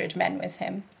 300 men with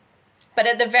him. But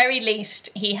at the very least,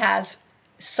 he has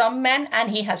some men and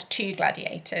he has 2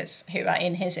 gladiators who are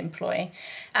in his employ.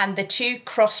 And the 2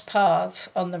 cross paths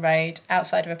on the road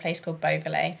outside of a place called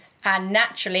Beauvalet. And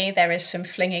naturally, there is some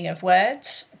flinging of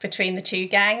words between the 2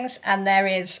 gangs, and there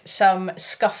is some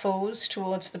scuffles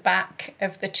towards the back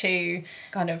of the 2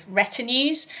 kind of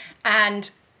retinues. And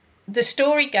the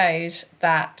story goes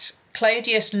that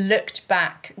Clodius looked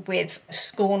back with a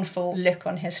scornful look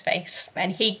on his face,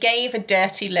 and he gave a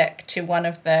dirty look to one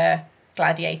of the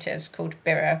gladiators called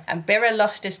Birra, and Birra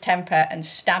lost his temper and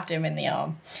stabbed him in the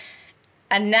arm.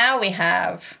 And now we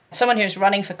have someone who's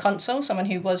running for consul, someone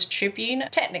who was tribune,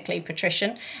 technically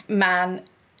patrician, man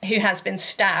who has been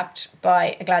stabbed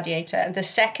by a gladiator. And the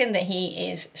second that he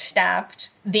is stabbed,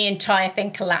 the entire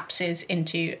thing collapses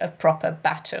into a proper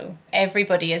battle.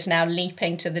 Everybody is now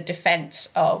leaping to the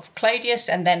defence of Clodius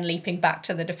and then leaping back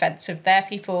to the defence of their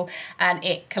people. And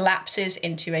it collapses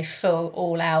into a full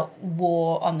all-out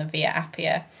war on the Via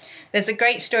Appia. There's a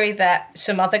great story that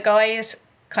some other guys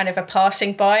kind of are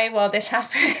passing by while this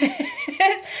happens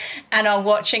and are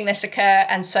watching this occur,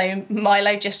 and so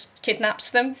Milo just kidnaps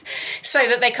them so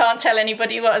that they can't tell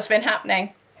anybody what has been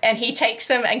happening, and he takes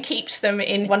them and keeps them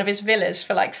in one of his villas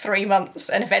for like 3 months,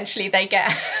 and eventually they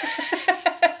get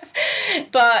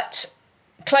but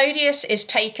Clodius is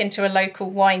taken to a local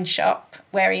wine shop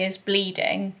where he is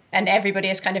bleeding, and everybody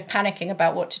is kind of panicking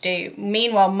about what to do.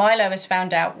 Meanwhile, Milo has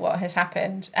found out what has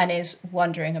happened and is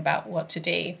wondering about what to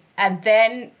do. And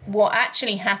then what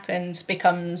actually happens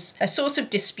becomes a source of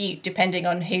dispute depending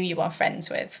on who you are friends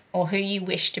with or who you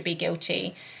wish to be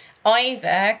guilty.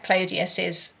 Either Clodius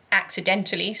is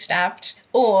accidentally stabbed,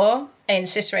 or in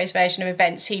Cicero's version of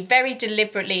events, he very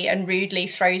deliberately and rudely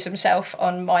throws himself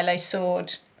on Milo's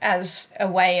sword as a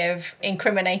way of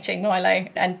incriminating Milo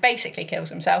and basically kills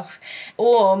himself.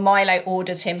 Or Milo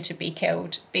orders him to be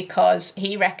killed because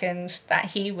he reckons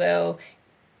that he will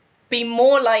be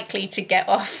more likely to get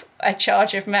off a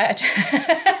charge of murder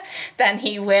than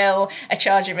he will a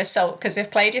charge of assault, because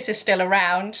if Clodius is still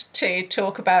around to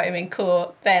talk about him in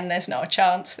court, then there's not a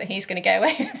chance that he's going to get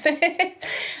away with it.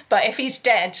 But if he's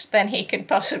dead, then he could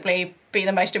possibly be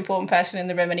the most important person in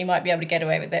the room and he might be able to get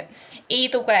away with it.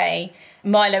 Either way,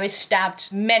 Milo is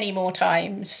stabbed many more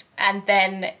times, and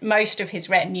then most of his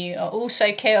retinue are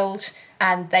also killed,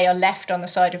 and they are left on the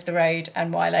side of the road, and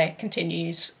Milo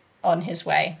continues on his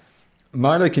way.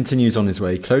 Milo continues on his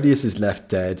way. Clodius is left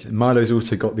dead. Milo's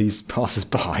also got these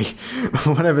passers-by,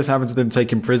 whatever's happened to them,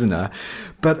 taken prisoner.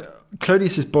 But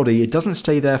Clodius's body, it doesn't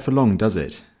stay there for long, does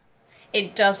it?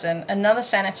 It doesn't. Another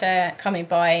senator coming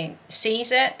by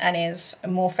sees it and is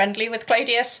more friendly with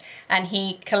Clodius, and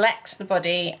he collects the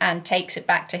body and takes it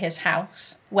back to his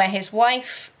house, where his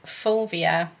wife,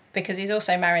 Fulvia, because he's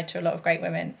also married to a lot of great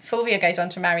women, Fulvia goes on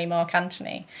to marry Mark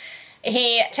Antony.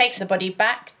 He takes the body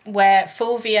back, where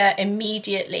Fulvia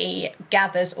immediately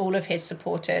gathers all of his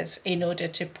supporters in order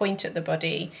to point at the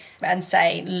body and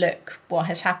say, look what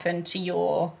has happened to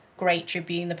your great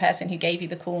tribune, the person who gave you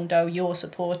the corn dole, your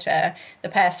supporter, the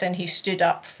person who stood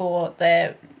up for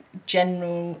the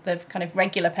general, the kind of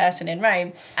regular person in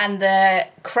Rome. And the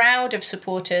crowd of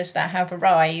supporters that have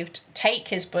arrived take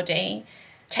his body,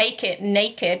 take it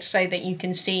naked so that you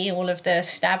can see all of the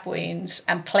stab wounds,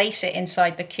 and place it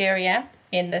inside the curia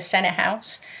in the Senate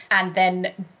house, and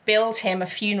then build him a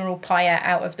funeral pyre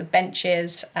out of the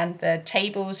benches and the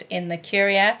tables in the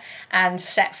curia and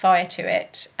set fire to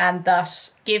it, and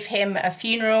thus give him a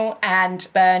funeral and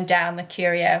burn down the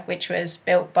curia, which was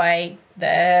built by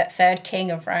the third king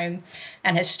of Rome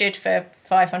and has stood for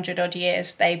 500 odd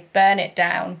years. They burn it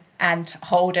down and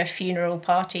hold a funeral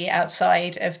party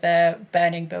outside of the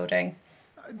burning building.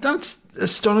 That's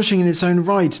astonishing in its own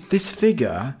right. This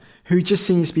figure, who just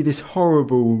seems to be this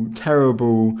horrible,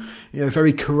 terrible,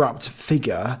 very corrupt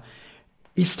figure,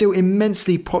 is still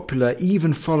immensely popular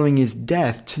even following his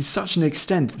death, to such an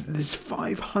extent that this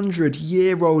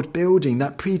 500-year-old building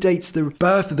that predates the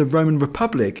birth of the Roman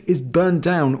Republic is burned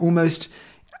down almost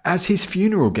as his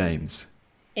funeral games.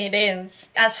 It is.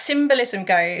 As symbolism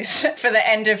goes for the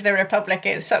end of the Republic,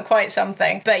 it's quite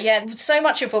something. But yeah, so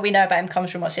much of what we know about him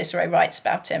comes from what Cicero writes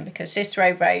about him, because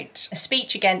Cicero wrote a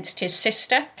speech against his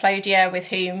sister, Clodia, with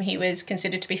whom he was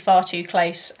considered to be far too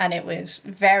close, and it was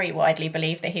very widely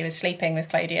believed that he was sleeping with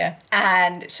Clodia.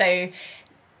 And so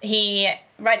he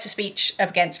writes a speech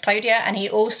against Clodia, and he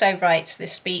also writes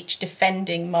this speech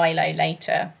defending Milo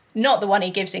later. Not the one he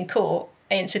gives in court,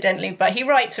 incidentally, but he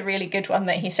writes a really good one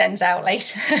that he sends out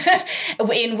later,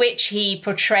 in which he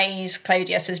portrays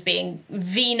Clodius as being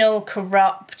venal,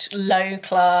 corrupt, low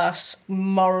class,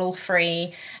 moral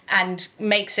free, and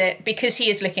makes it, because he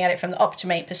is looking at it from the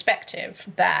optimate perspective,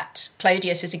 that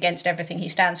Clodius is against everything he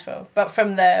stands for. But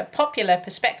from the popular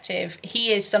perspective,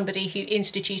 he is somebody who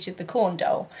instituted the corn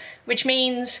dole, which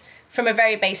means, from a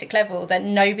very basic level, that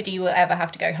nobody will ever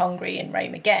have to go hungry in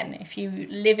Rome again. If you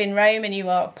live in Rome and you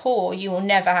are poor, you will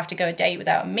never have to go a day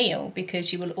without a meal,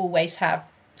 because you will always have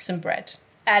some bread.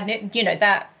 And,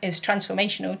 that is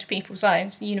transformational to people's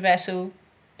lives, universal,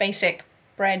 basic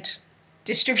bread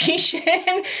distribution.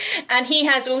 And he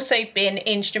has also been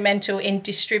instrumental in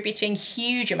distributing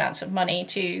huge amounts of money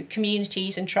to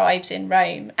communities and tribes in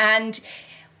Rome. And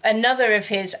another of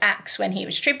his acts when he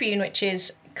was tribune, which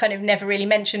is kind of never really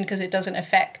mentioned because it doesn't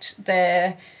affect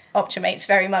the optimates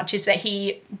very much, is that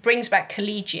he brings back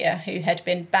collegia who had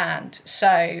been banned.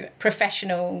 So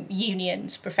professional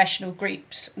unions, professional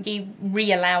groups, he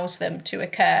reallows them to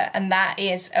occur. And that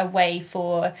is a way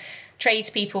for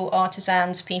tradespeople,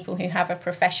 artisans, people who have a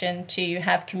profession to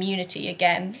have community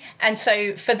again. And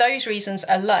so for those reasons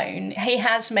alone, he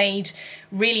has made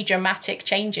really dramatic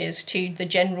changes to the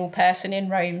general person in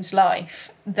Rome's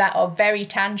life that are very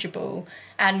tangible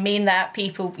and mean that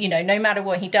people, no matter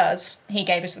what he does, he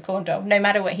gave us the corn dole. No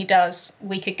matter what he does,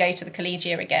 we could go to the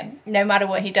collegia again. No matter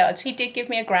what he does, he did give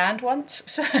me £1,000 once.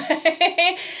 So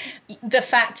the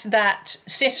fact that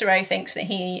Cicero thinks that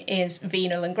he is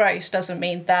venal and gross doesn't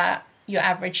mean that your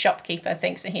average shopkeeper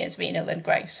thinks that he is venal and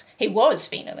gross. He was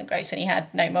venal and gross and he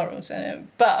had no morals.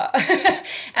 But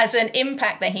as an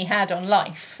impact that he had on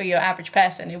life for your average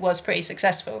person, it was pretty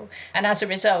successful. And as a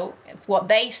result, what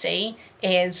they see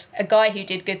is a guy who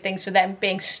did good things for them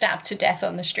being stabbed to death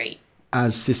on the street.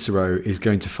 As Cicero is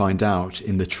going to find out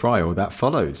in the trial that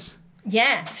follows.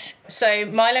 Yes. So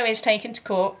Milo is taken to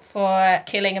court for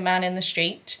killing a man in the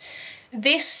street.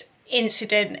 This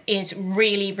incident is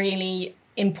really, really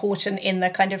important in the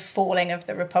kind of falling of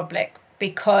the Republic,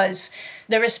 because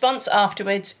the response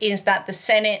afterwards is that the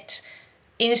Senate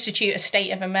institute a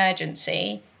state of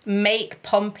emergency, make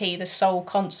Pompey the sole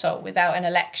consul without an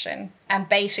election, and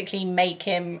basically make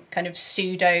him kind of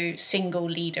pseudo single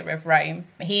leader of Rome.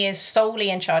 He is solely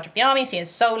in charge of the armies, he is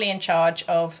solely in charge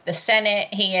of the Senate,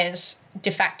 he is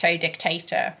de facto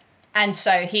dictator. And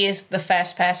so he is the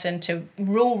first person to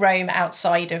rule Rome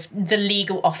outside of the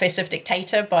legal office of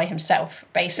dictator by himself,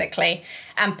 basically.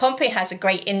 And Pompey has a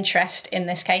great interest in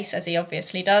this case, as he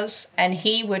obviously does, and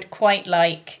he would quite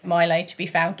like Milo to be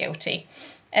found guilty.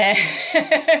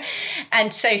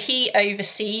 And so he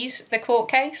oversees the court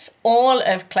case. All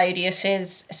of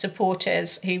Clodius's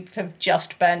supporters, who have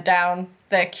just burnt down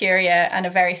the Curia and are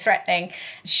very threatening,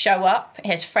 show up.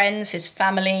 His friends, his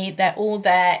family, they're all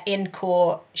there in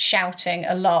court shouting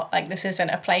a lot. Like, this isn't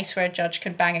a place where a judge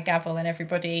can bang a gavel and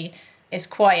everybody is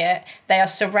quiet. They are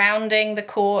surrounding the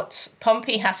courts.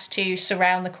 Pompey has to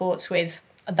surround the courts with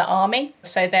the army.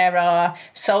 So there are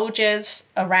soldiers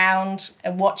around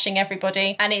watching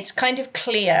everybody. And it's kind of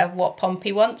clear what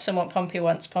Pompey wants, and what Pompey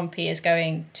wants, Pompey is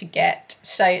going to get.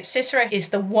 So Cicero is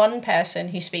the one person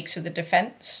who speaks for the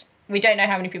defense. We don't know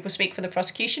how many people speak for the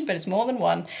prosecution, but it's more than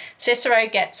one. Cicero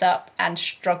gets up and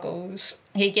struggles.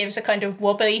 He gives a kind of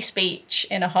wobbly speech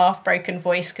in a half-broken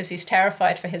voice because he's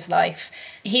terrified for his life.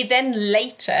 He then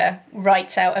later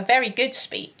writes out a very good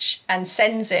speech and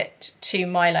sends it to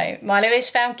Milo. Milo is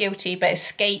found guilty but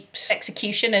escapes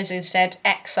execution, as is said,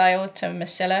 exiled to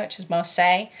Massilia, which is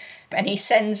Marseille. And he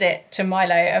sends it to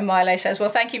Milo, and Milo says, well,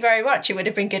 thank you very much. It would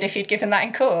have been good if you'd given that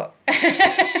in court.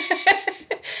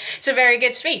 It's a very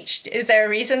good speech. Is there a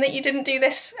reason that you didn't do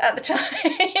this at the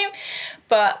time?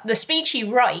 But the speech he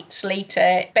writes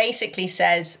later basically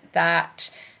says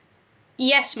that,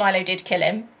 yes, Milo did kill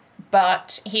him,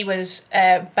 but he was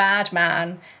a bad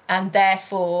man, and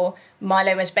therefore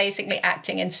Milo was basically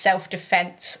acting in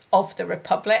self-defense of the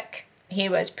Republic. He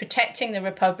was protecting the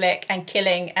Republic and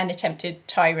killing an attempted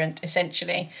tyrant,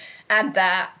 essentially. And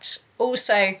that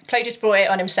also Clodius brought it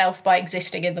on himself by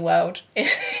existing in the world,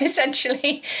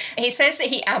 essentially. He says that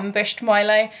he ambushed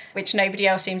Milo, which nobody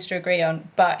else seems to agree on.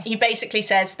 But he basically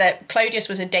says that Clodius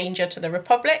was a danger to the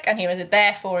Republic, and he was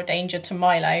therefore a danger to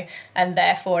Milo. And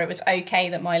therefore it was okay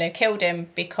that Milo killed him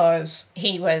because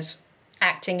he was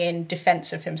acting in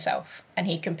defence of himself. And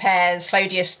he compares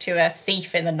Clodius to a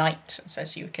thief in the night. And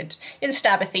says you can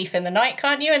stab a thief in the night,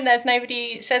 can't you? And there's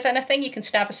nobody says anything. You can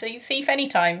stab a thief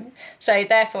anytime. So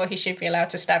therefore he should be allowed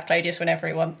to stab Clodius whenever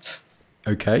he wants.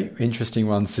 Okay, interesting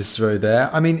one, Cicero there.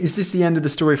 I mean, is this the end of the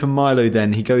story for Milo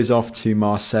then? He goes off to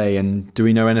Marseille, and do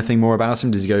we know anything more about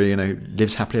him? Does he go,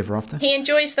 lives happily ever after? He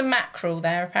enjoys the mackerel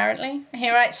there, apparently.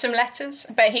 He writes some letters,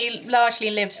 but he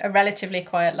largely lives a relatively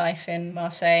quiet life in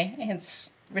Marseille.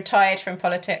 He's retired from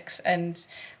politics and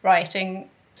writing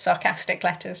sarcastic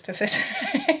letters to Cicero.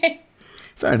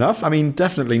 Fair enough. I mean,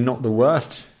 definitely not the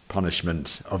worst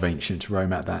punishment of ancient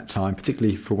Rome at that time,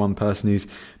 particularly for one person who's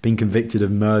been convicted of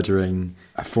murdering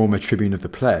a former tribune of the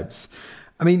plebs.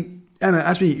 I mean, Emma,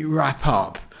 as we wrap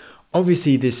up,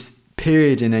 obviously this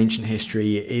period in ancient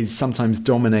history is sometimes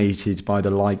dominated by the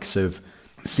likes of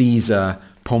Caesar,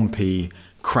 Pompey,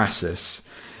 Crassus.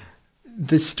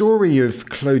 The story of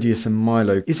Clodius and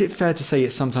Milo, is it fair to say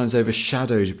it's sometimes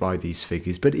overshadowed by these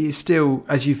figures, but it is still,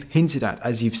 as you've hinted at,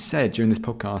 as you've said during this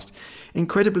podcast,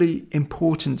 incredibly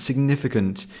important,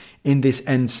 significant in this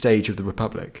end stage of the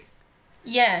Republic?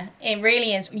 Yeah, it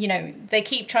really is. They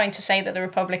keep trying to say that the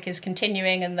Republic is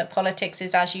continuing and that politics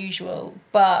is as usual,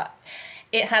 but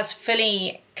it has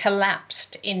fully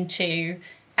collapsed into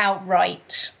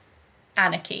outright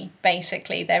anarchy,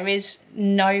 basically. There is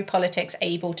no politics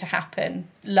able to happen,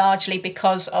 largely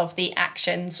because of the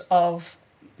actions of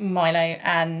Milo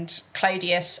and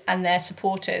Clodius and their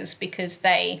supporters, because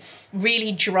they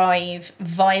really drive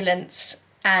violence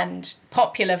and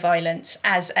popular violence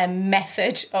as a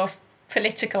method of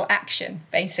political action,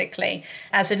 basically,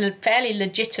 as a fairly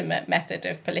legitimate method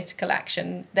of political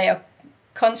action. They are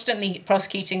constantly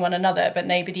prosecuting one another, but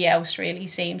nobody else really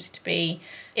seems to be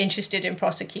interested in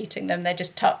prosecuting them. They're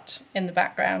just tucked in the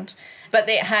background. But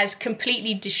it has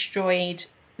completely destroyed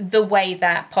the way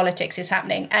that politics is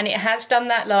happening. And it has done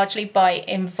that largely by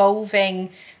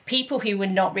involving people who were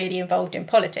not really involved in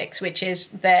politics, which is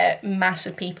the mass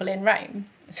of people in Rome.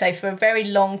 So for a very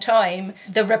long time,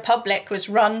 the Republic was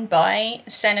run by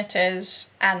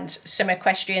senators and some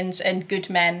equestrians and good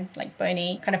men, like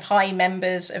bony, kind of high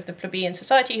members of the plebeian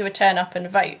society who would turn up and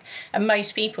vote. And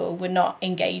most people were not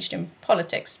engaged in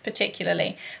politics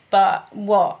particularly. But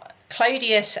what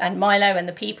Clodius and Milo and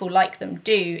the people like them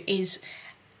do is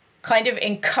kind of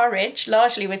encourage,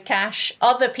 largely with cash,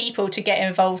 other people to get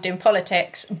involved in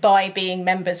politics by being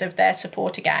members of their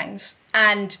supporter gangs.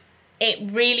 And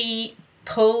it really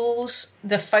pulls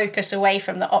the focus away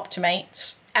from the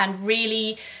optimates and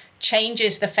really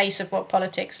changes the face of what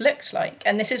politics looks like.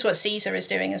 And this is what Caesar is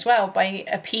doing as well, by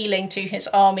appealing to his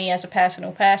army as a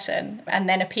personal person and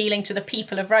then appealing to the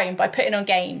people of Rome by putting on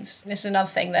games. This is another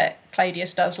thing that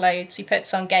Clodius does loads. He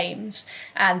puts on games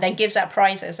and then gives out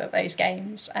prizes at those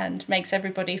games and makes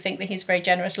everybody think that he's a very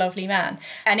generous, lovely man.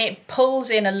 And it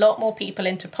pulls in a lot more people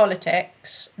into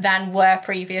politics than were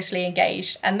previously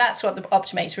engaged. And that's what the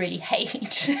optimates really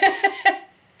hate.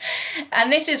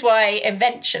 And this is why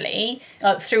eventually,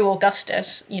 through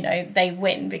Augustus, they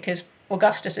win, because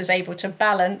Augustus is able to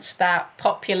balance that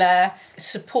popular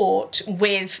support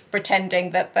with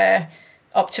pretending that the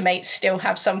optimates still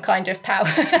have some kind of power.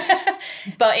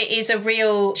 But it is a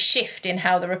real shift in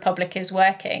how the Republic is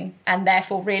working, and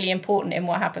therefore really important in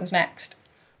what happens next.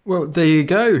 Well, there you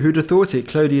go. Who'd have thought it?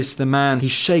 Clodius the man,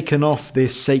 he's shaken off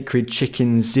this sacred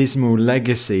chicken's dismal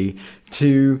legacy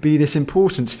to be this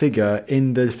important figure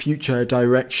in the future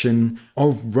direction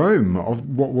of Rome, of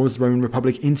what was the Roman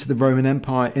Republic, into the Roman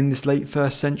Empire in this late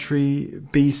 1st century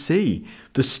BC.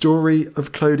 The story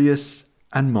of Clodius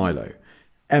and Milo.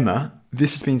 Emma,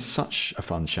 this has been such a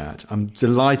fun chat. I'm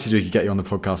delighted we could get you on the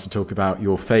podcast to talk about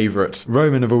your favourite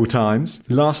Roman of all times.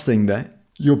 Last thing there.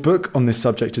 Your book on this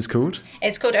subject is called?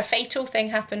 It's called A Fatal Thing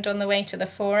Happened on the Way to the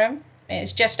Forum.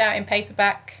 It's just out in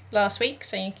paperback last week,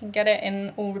 so you can get it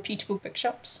in all reputable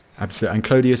bookshops. Absolutely. And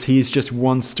Clodius, he is just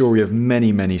one story of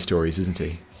many, many stories, isn't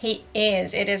he? He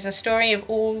is. It is a story of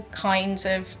all kinds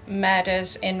of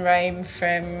murders in Rome,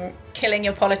 from killing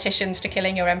your politicians to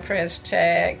killing your emperors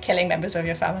to killing members of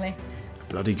your family.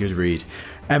 Bloody good read.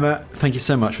 Emma, thank you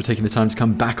so much for taking the time to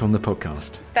come back on the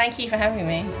podcast. Thank you for having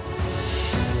me.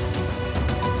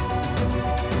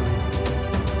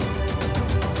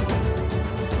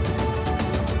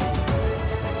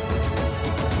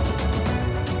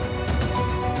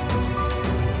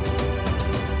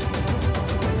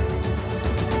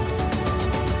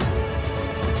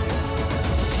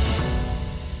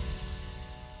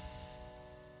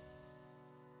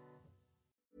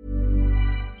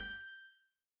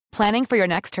 Planning for your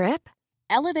next trip?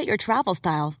 Elevate your travel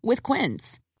style with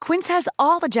Quince. Quince has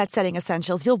all the jet-setting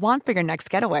essentials you'll want for your next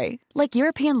getaway, like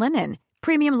European linen,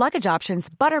 premium luggage options,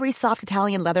 buttery soft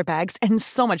Italian leather bags, and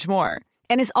so much more.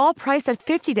 And is all priced at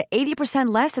 50 to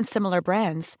 80% less than similar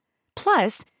brands.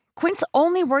 Plus, Quince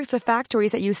only works with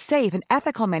factories that use safe and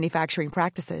ethical manufacturing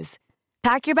practices.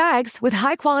 Pack your bags with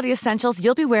high-quality essentials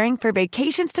you'll be wearing for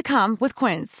vacations to come with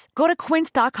Quince. Go to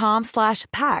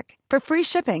quince.com/pack for free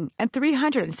shipping and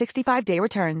 365-day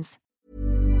returns.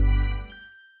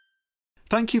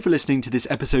 Thank you for listening to this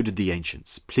episode of The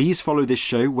Ancients. Please follow this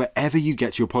show wherever you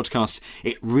get your podcasts.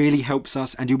 It really helps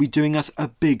us and you'll be doing us a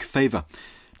big favour.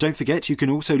 Don't forget, you can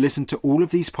also listen to all of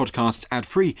these podcasts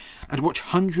ad-free and watch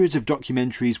hundreds of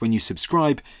documentaries when you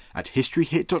subscribe at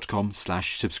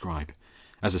historyhit.com/subscribe.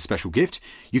 As a special gift,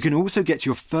 you can also get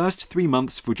your first 3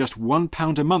 months for just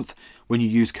 £1 a month when you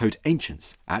use code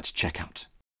ANCIENTS at checkout.